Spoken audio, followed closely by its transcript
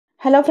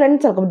Hello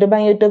friends, welcome to my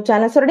YouTube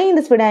channel. So today in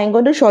this video I am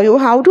going to show you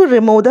how to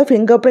remove the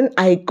fingerprint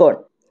icon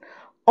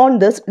on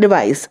this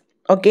device.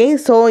 Okay,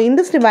 so in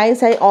this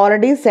device I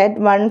already set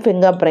one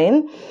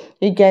fingerprint.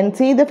 You can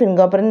see the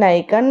fingerprint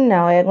icon.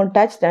 Now I am going to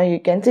touch. Now you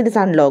can see it is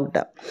unlocked.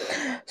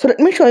 So let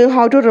me show you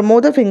how to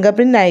remove the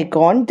fingerprint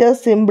icon.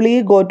 Just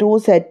simply go to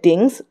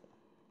settings.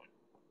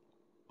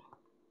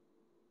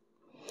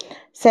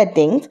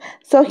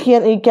 So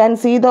here you can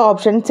see the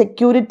option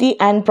security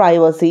and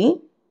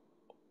privacy.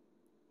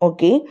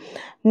 Okay,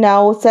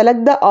 now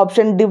select the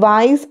option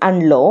device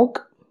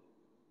unlock,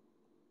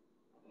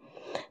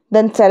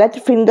 then select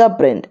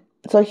fingerprint.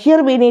 So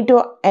here we need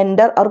to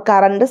enter our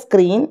current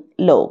screen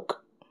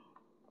lock.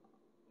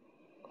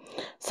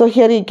 So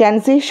here you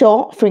can see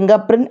show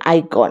fingerprint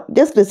icon.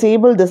 Just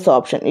disable this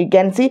option. You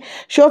can see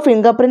show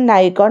fingerprint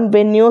icon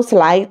when you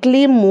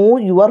slightly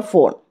move your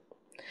phone.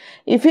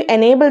 If you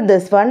enable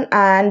this one,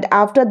 and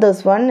after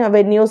this one,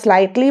 when you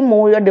slightly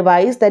move your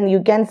device, then you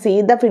can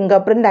see the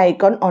fingerprint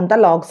icon on the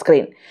lock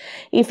screen.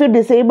 If you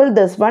disable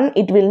this one,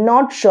 it will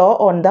not show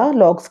on the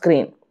lock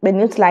screen when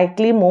you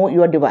slightly move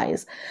your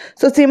device.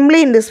 So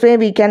simply in this way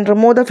we can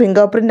remove the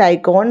fingerprint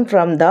icon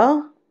from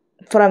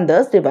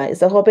this device.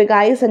 So hope you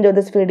guys enjoy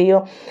this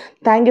video.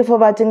 Thank you for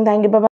watching. Thank you. Bye bye.